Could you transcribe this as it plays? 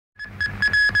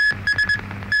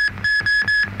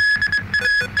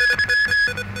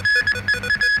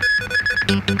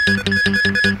Two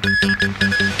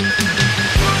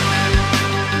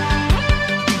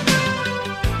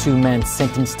men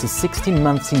sentenced to 16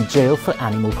 months in jail for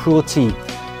animal cruelty.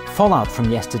 Fallout from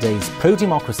yesterday's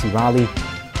pro-democracy rally.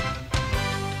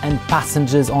 And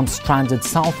passengers on stranded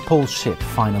South Pole ship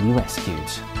finally rescued.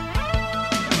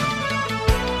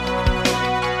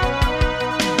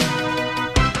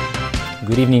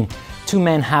 Good evening. Two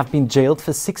men have been jailed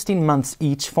for 16 months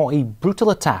each for a brutal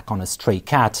attack on a stray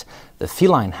cat. The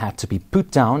feline had to be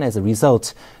put down as a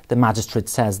result. The magistrate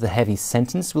says the heavy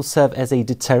sentence will serve as a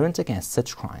deterrent against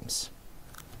such crimes.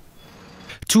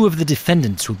 Two of the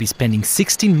defendants will be spending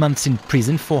 16 months in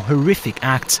prison for horrific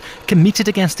acts committed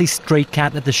against a stray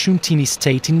cat at the Shuntini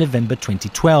estate in November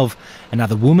 2012.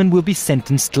 Another woman will be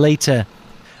sentenced later.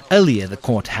 Earlier, the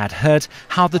court had heard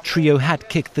how the trio had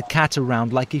kicked the cat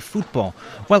around like a football,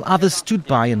 while others stood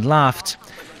by and laughed.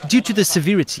 Due to the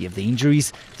severity of the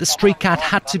injuries, the stray cat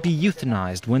had to be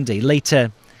euthanized one day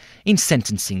later. In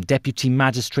sentencing, Deputy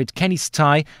Magistrate Kenny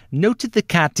Stye noted the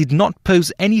cat did not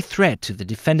pose any threat to the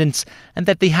defendants and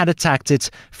that they had attacked it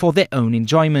for their own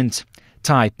enjoyment.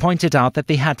 Stye pointed out that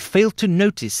they had failed to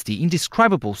notice the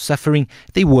indescribable suffering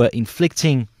they were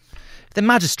inflicting. The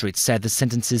magistrate said the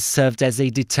sentences served as a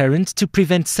deterrent to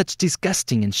prevent such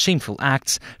disgusting and shameful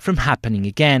acts from happening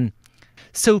again.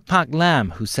 So Park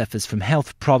Lam, who suffers from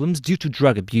health problems due to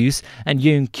drug abuse, and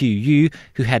Yeung Kyu-yu,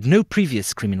 who had no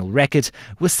previous criminal record,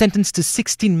 were sentenced to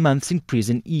 16 months in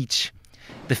prison each.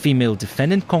 The female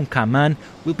defendant, Kong Ka-man,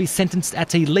 will be sentenced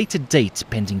at a later date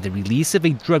pending the release of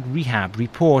a drug rehab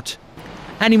report.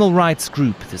 Animal rights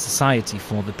group, the Society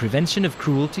for the Prevention of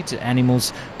Cruelty to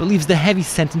Animals, believes the heavy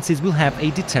sentences will have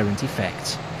a deterrent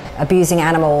effect. Abusing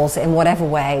animals in whatever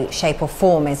way, shape or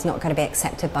form is not going to be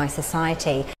accepted by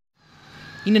society.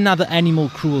 In another animal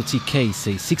cruelty case,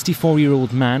 a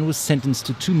 64-year-old man was sentenced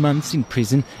to 2 months in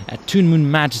prison at Tuen Mun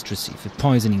Magistracy for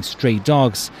poisoning stray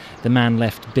dogs. The man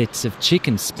left bits of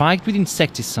chicken spiked with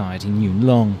insecticide in Yuen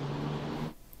Long.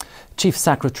 Chief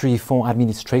Secretary for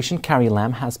Administration Carrie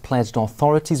Lam has pledged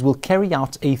authorities will carry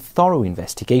out a thorough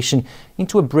investigation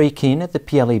into a break-in at the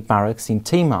PLA barracks in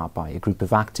Tamar by a group of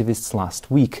activists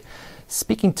last week.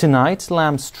 Speaking tonight,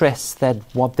 Lam stressed that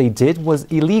what they did was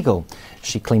illegal.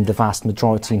 She claimed the vast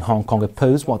majority in Hong Kong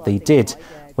opposed what they did.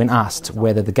 When asked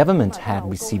whether the government had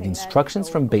received instructions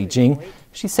from Beijing,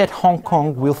 she said Hong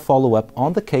Kong will follow up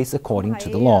on the case according to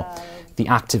the law. The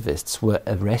activists were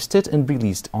arrested and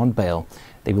released on bail.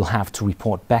 They will have to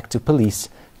report back to police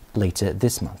later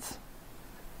this month.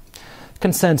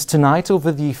 Concerns tonight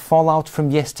over the fallout from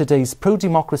yesterday's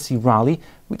pro-democracy rally,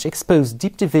 which exposed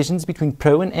deep divisions between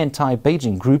pro- and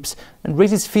anti-Beijing groups and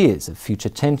raises fears of future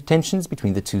tensions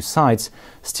between the two sides.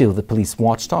 Still, the police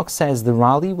watchdog says the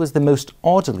rally was the most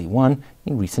orderly one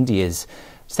in recent years.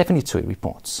 Stephanie Tui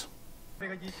reports.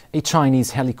 A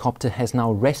Chinese helicopter has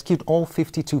now rescued all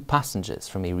 52 passengers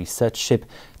from a research ship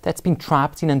that's been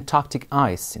trapped in Antarctic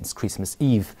ice since Christmas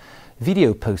Eve.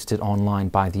 Video posted online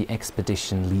by the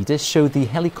expedition leader showed the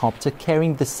helicopter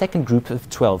carrying the second group of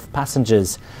 12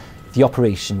 passengers. The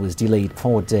operation was delayed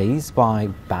 4 days by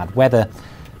bad weather.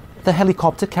 The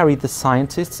helicopter carried the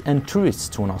scientists and tourists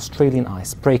to an Australian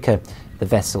icebreaker. The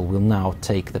vessel will now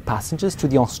take the passengers to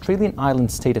the Australian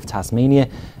island state of Tasmania,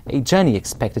 a journey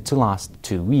expected to last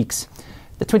 2 weeks.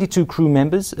 The 22 crew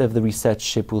members of the research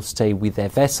ship will stay with their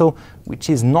vessel, which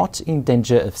is not in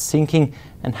danger of sinking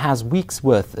and has weeks'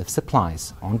 worth of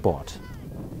supplies on board.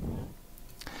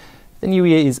 The new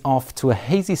year is off to a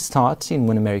hazy start in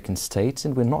one American state,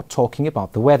 and we're not talking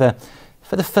about the weather.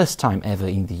 For the first time ever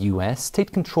in the US,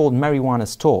 state-controlled marijuana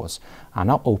stores are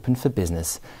now open for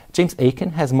business. James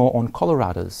Aiken has more on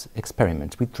Colorado's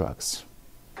experiment with drugs.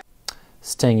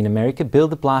 Staying in America, Bill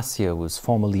de Blasio was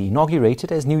formally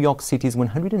inaugurated as New York City's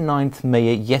 109th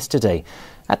mayor yesterday.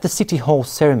 At the City Hall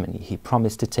ceremony, he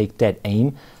promised to take dead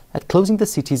aim at closing the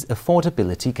city's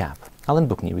affordability gap. Alan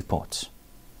Bookney reports.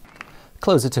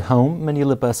 Closer to home,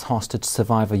 Manila bus hostage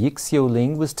survivor Yik Seo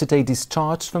Ling was today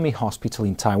discharged from a hospital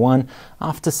in Taiwan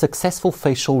after successful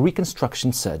facial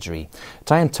reconstruction surgery.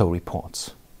 Diane To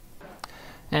reports.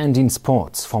 And in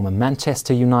sports, former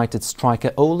Manchester United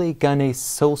striker Ole Gunnar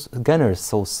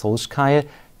Solskjaer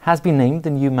has been named the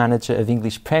new manager of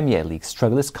English Premier League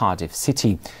strugglers Cardiff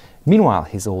City. Meanwhile,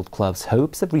 his old club's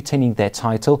hopes of retaining their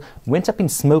title went up in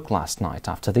smoke last night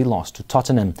after they lost to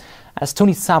Tottenham. As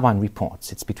Tony Saban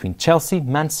reports, it's between Chelsea,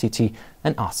 Man City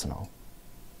and Arsenal.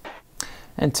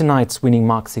 And tonight's winning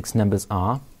Mark 6 numbers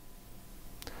are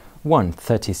 1,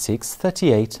 36,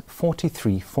 38,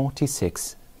 43,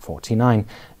 46, 49,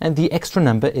 and the extra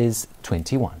number is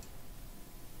 21.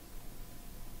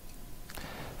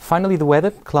 Finally, the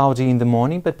weather, cloudy in the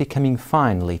morning but becoming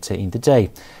fine later in the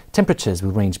day. Temperatures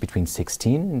will range between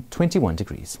 16 and 21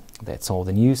 degrees. That's all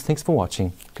the news. Thanks for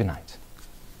watching. Good night.